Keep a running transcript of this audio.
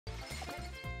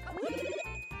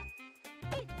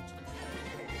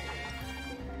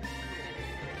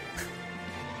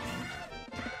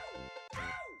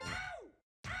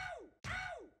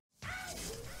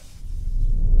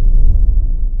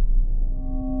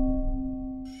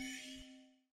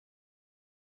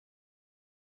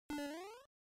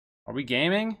Are we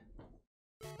gaming?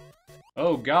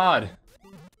 Oh God.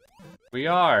 We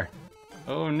are.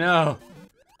 Oh no.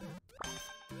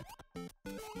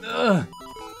 Ugh.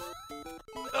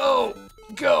 Oh,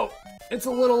 go. It's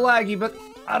a little laggy, but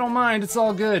I don't mind. It's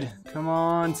all good. Come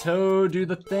on, Toad. Do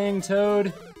the thing,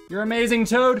 Toad. You're amazing,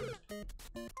 Toad.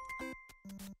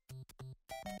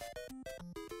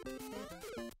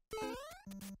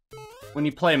 When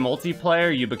you play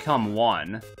multiplayer, you become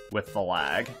one with the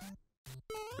lag.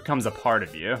 It becomes a part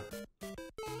of you.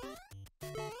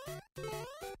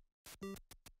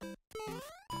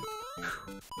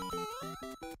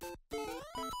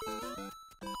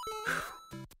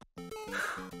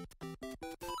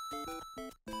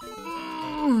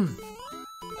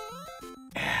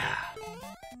 Yeah.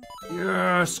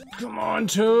 Yes, come on,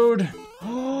 Toad.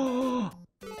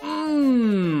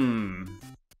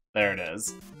 There it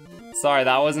is. Sorry,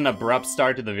 that was an abrupt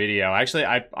start to the video. Actually,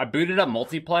 I booted up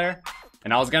multiplayer,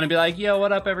 and I was gonna be like, yo,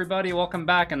 what up, everybody? Welcome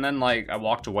back. And then, like, I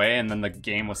walked away, and then the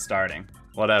game was starting.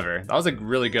 Whatever. That was a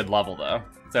really good level, though.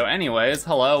 So anyways,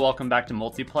 hello, welcome back to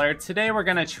multiplayer. Today, we're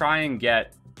gonna try and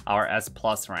get our S+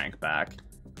 rank back.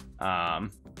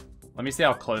 Let me see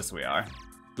how close we are.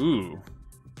 Ooh.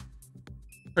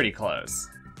 Pretty close.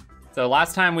 So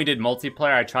last time we did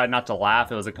multiplayer, I tried not to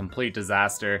laugh. It was a complete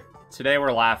disaster. Today,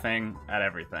 we're laughing at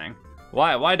everything.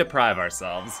 Why deprive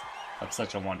ourselves of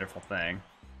such a wonderful thing?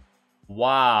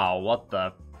 Wow, what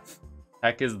the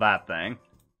heck is that thing?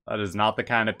 That is not the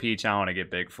kind of peach I want to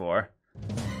get big for.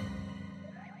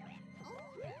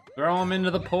 Throw him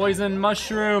into the poison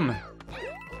mushroom.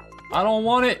 I don't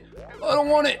want it. I don't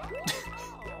want it.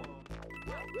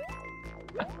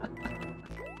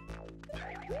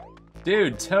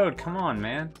 Dude, Toad, come on,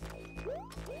 man.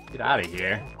 Get out of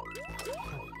here.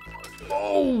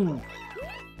 Oh!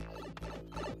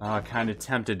 Oh, kind of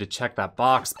tempted to check that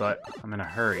box, but I'm in a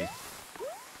hurry.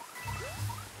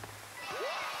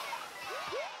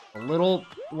 A little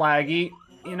laggy,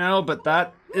 you know, but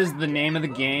that is the name of the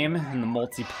game in the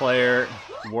multiplayer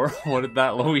world. What is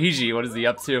that, Luigi? What is he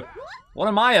up to? What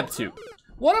am I up to?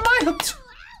 What am I up to?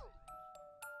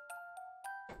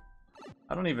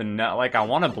 I don't even know. Like, I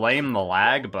want to blame the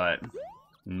lag, but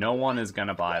no one is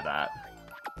gonna buy that.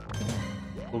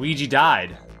 Luigi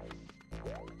died.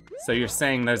 So you're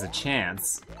saying there's a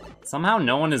chance. Somehow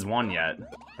no one has won yet.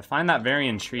 I find that very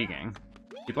intriguing.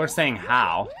 People are saying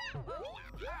how.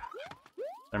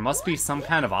 There must be some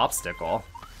kind of obstacle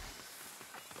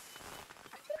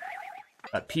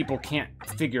that people can't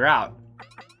figure out.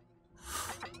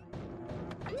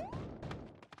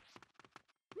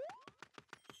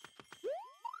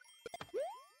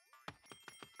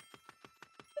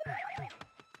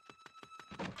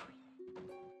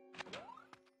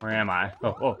 Where am I?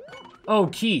 Oh,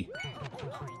 key.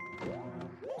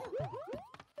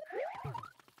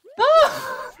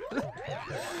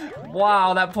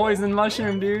 Wow, that poison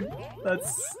mushroom, dude.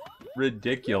 That's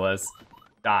ridiculous.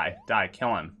 Die,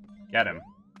 kill him. Get him.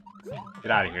 Get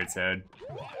out of here, Toad.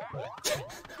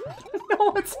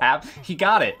 No, what's happening? He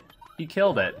got it. He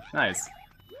killed it. Nice.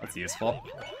 That's useful.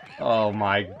 Oh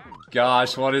my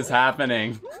gosh, what is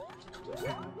happening?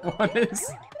 What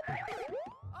is...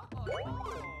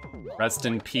 Rest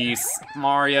in peace,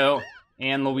 Mario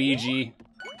and Luigi.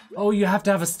 Oh, you have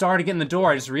to have a star to get in the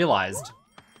door, I just realized.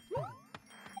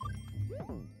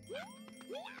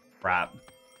 Crap.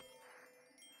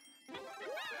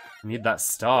 I need that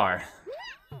star.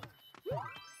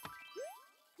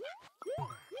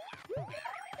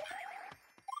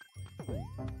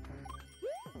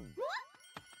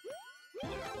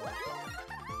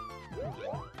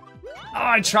 Oh,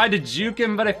 I tried to juke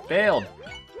him, but I failed.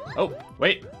 Oh,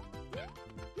 wait.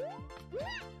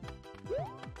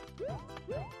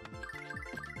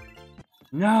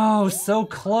 No, so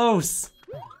close.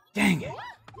 Dang it.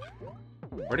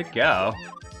 Where'd it go?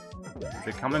 Is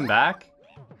it coming back?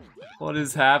 What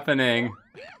is happening?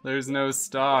 There's no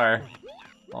star.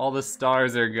 All the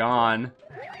stars are gone.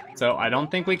 So I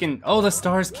don't think we can... Oh, the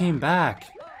stars came back.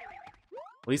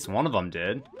 At least one of them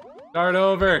did. Start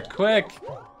over, quick.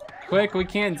 Quick, we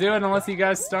can't do it unless you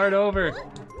guys start over.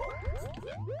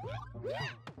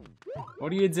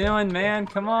 What are you doing, man?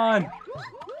 Come on.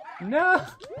 No.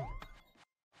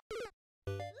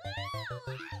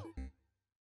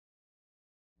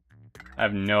 I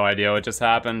have no idea what just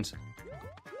happened.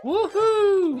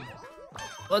 Woohoo!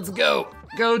 Let's go!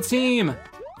 Go team!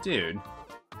 Dude.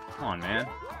 Come on, man.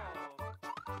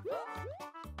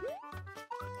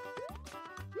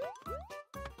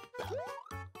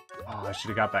 Oh, I should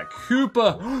have got that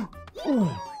Koopa.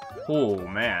 Oh,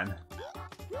 man.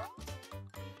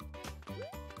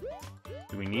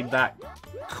 Do we need that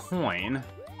coin?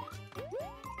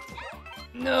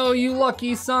 No, you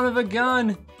lucky son of a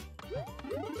gun.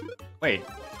 Wait,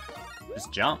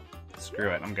 just jump. Screw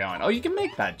it, I'm going. Oh, you can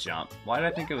make that jump. Why did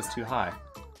I think it was too high?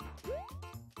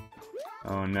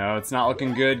 Oh no, it's not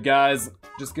looking good, guys.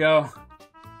 Just go.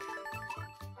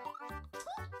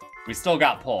 We still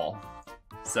got pole,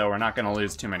 so we're not gonna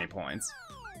lose too many points.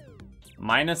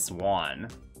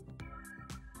 -1.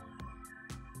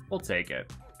 We'll take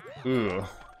it. Ooh.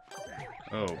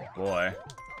 Oh boy.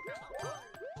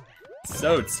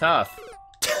 So tough.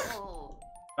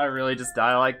 I really just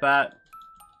die like that?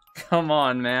 Come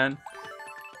on, man.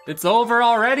 It's over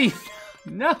already.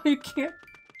 No, you can't.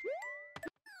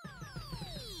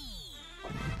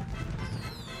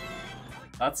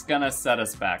 That's gonna set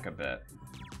us back a bit.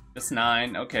 Just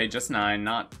 9. Okay, just 9.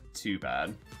 Not too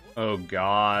bad. Oh,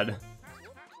 God.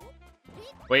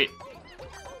 Wait.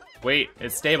 Wait,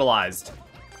 it's stabilized.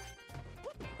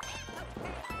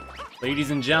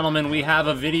 Ladies and gentlemen, we have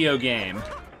a video game.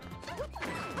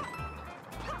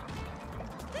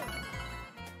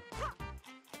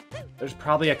 There's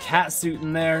probably a cat suit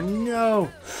in there. No.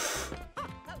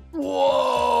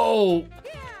 Whoa.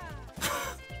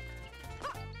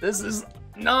 This is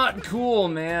not cool,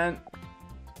 man.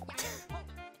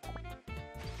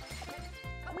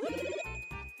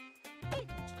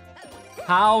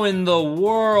 How in the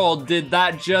world did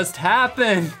that just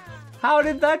happen? How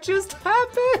did that just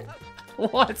happen?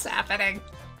 What's happening?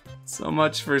 So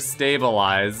much for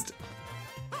stabilized.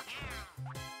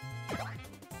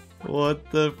 What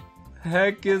the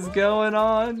heck is going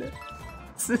on?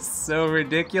 This is so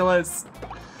ridiculous.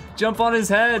 Jump on his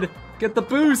head. Get the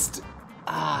boost.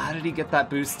 Ah, how did he get that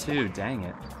boost too? Dang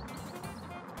it.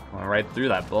 Went right through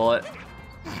that bullet.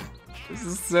 This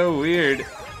is so weird.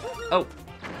 Oh,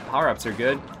 power-ups are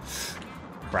good.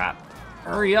 Crap.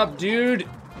 Hurry up, dude.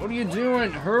 What are you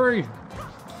doing? Hurry.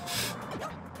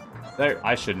 There,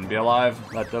 I shouldn't be alive.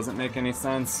 That doesn't make any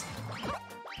sense.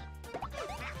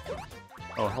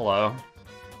 Oh, hello.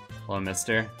 Hello,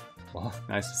 mister. Well,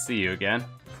 nice to see you again.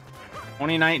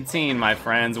 2019, my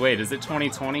friends. Wait, is it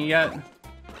 2020 yet?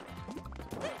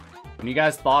 When you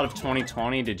guys thought of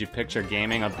 2020, did you picture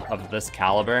gaming of this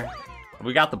caliber?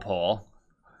 We got the pole.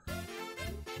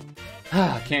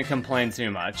 Can't complain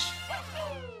too much.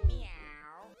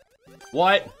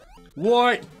 What?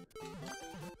 What?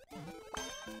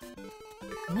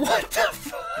 What the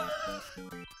fuck?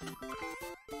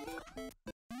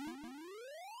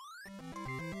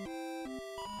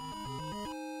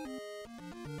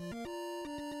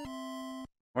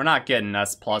 We're not getting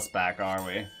S+ back, are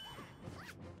we?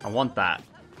 I want that.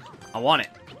 I want it.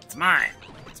 It's mine.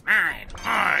 It's mine.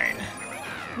 Mine.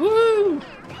 Woo!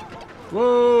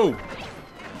 Whoa!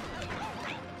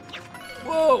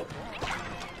 Whoa!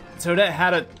 Toadette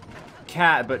had a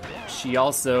cat, but she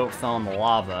also fell in the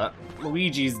lava.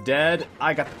 Luigi's dead.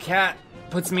 I got the cat.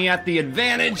 Puts me at the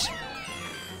advantage.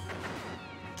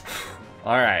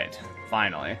 Alright,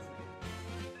 finally.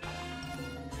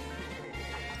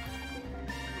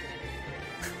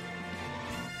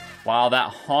 Wow, that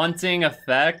haunting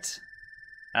effect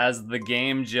as the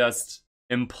game just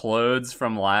implodes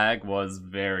from lag was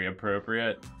very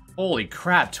appropriate. Holy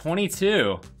crap,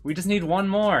 22. We just need one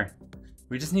more.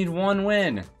 We just need one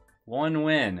win. One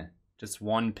win. Just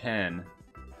one pin.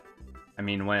 I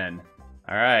mean win.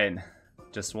 Alright,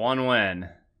 just one win.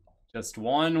 Just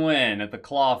one win at the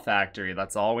Claw Factory.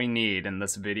 That's all we need and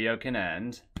this video can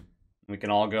end. We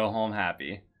can all go home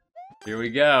happy. Here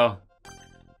we go.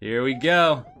 Here we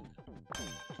go.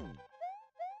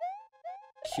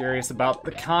 Curious about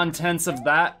the contents of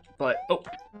that, but oh.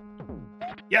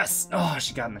 Yes! Oh,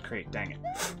 she got in the crate, dang it.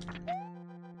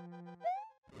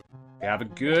 We have a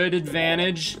good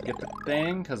advantage. Get the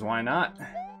thing, because why not?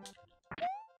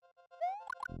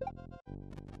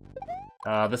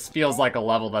 This feels like a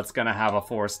level that's gonna have a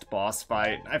forced boss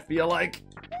fight. I feel like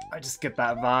I just get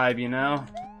that vibe, you know?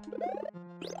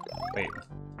 Wait.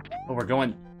 Oh, we're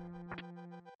going...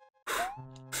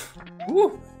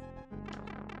 Woo!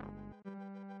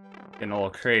 Getting a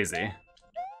little crazy.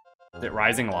 Is it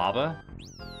rising lava?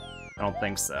 I don't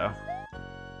think so.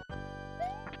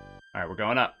 Alright, we're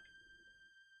going up.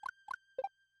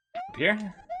 Up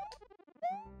here?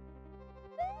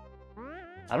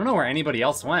 I don't know where anybody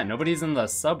else went. Nobody's in the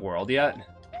subworld yet.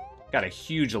 Got a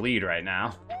huge lead right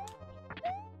now.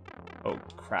 Oh,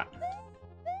 crap.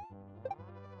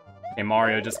 Okay,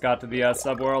 Mario just got to the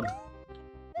subworld.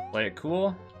 Play it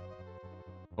cool.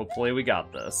 Hopefully we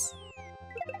got this.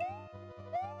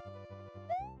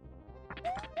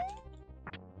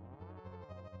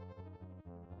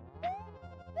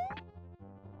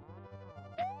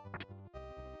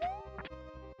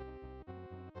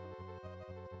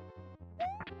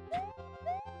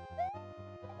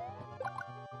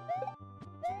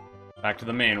 Back to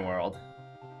the main world.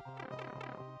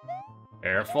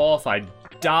 Careful, if I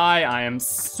die, I am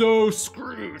so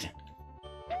screwed.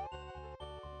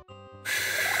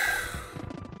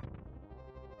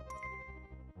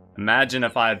 Imagine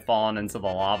if I had fallen into the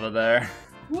lava there.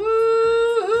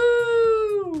 Woohoo!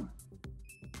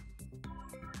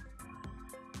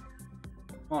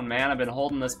 Come on, man, I've been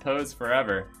holding this pose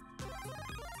forever.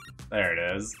 There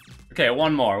it is. Okay,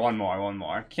 one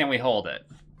more. Can we hold it?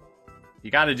 You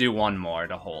gotta do one more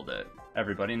to hold it.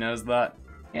 Everybody knows that.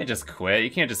 You can't just quit. You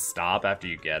can't just stop after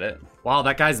you get it. Wow,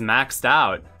 that guy's maxed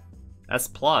out. S+.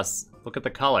 Look at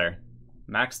the color.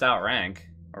 Maxed out rank.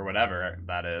 Or whatever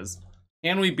that is.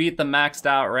 Can we beat the maxed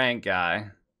out rank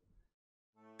guy?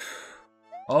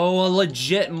 Oh, a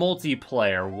legit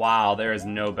multiplayer. Wow, there is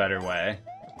no better way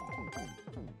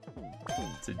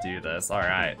to do this.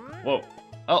 Alright. Whoa.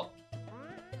 Oh.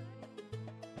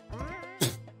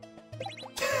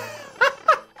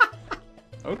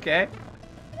 Okay.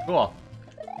 Cool.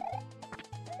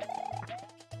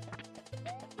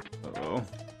 Uh-oh.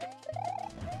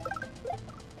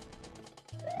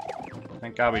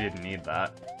 Thank God we didn't need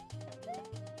that.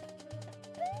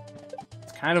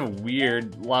 It's kind of a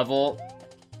weird level.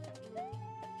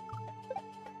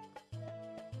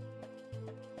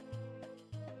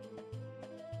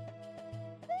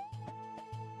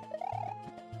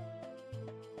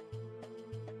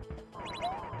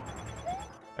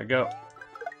 I go.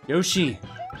 Yoshi!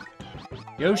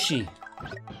 Yoshi!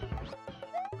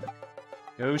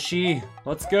 Yoshi!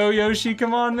 Let's go, Yoshi!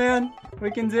 Come on, man! We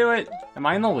can do it! Am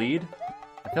I in the lead?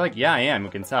 I feel like, yeah, I am. We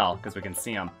can tell, because we can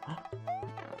see him.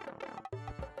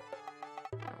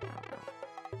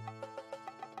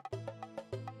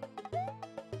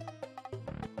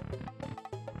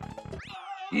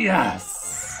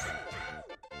 Yes!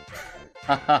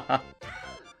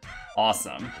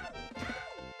 Awesome.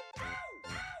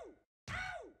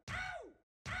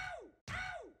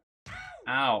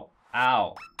 Ow,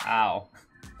 ow, ow.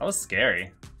 That was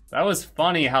scary. That was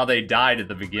funny how they died at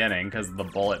the beginning because of the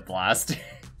bullet blast.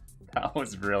 That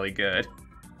was really good.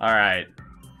 All right,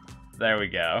 there we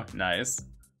go, nice.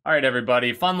 All right,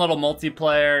 everybody, fun little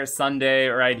multiplayer Sunday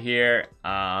right here.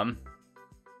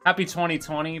 Happy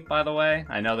 2020, by the way.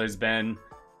 I know there's been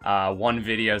one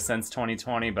video since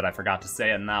 2020, but I forgot to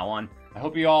say it in that one. I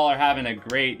hope you all are having a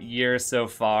great year so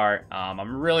far.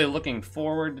 I'm really looking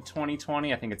forward to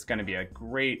 2020. I think it's gonna be a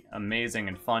great, amazing,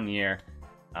 and fun year.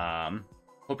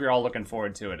 Hope you're all looking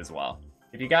forward to it as well.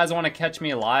 If you guys wanna catch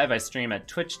me live, I stream at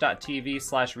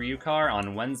twitch.tv/Ryucar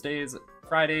on Wednesdays,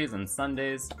 Fridays, and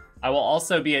Sundays. I will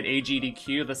also be at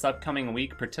AGDQ this upcoming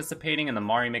week participating in the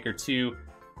Mario Maker 2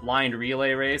 blind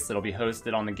relay race. It'll be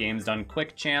hosted on the Games Done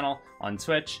Quick channel on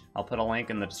Twitch. I'll put a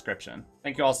link in the description.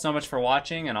 Thank you all so much for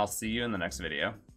watching, and I'll see you in the next video.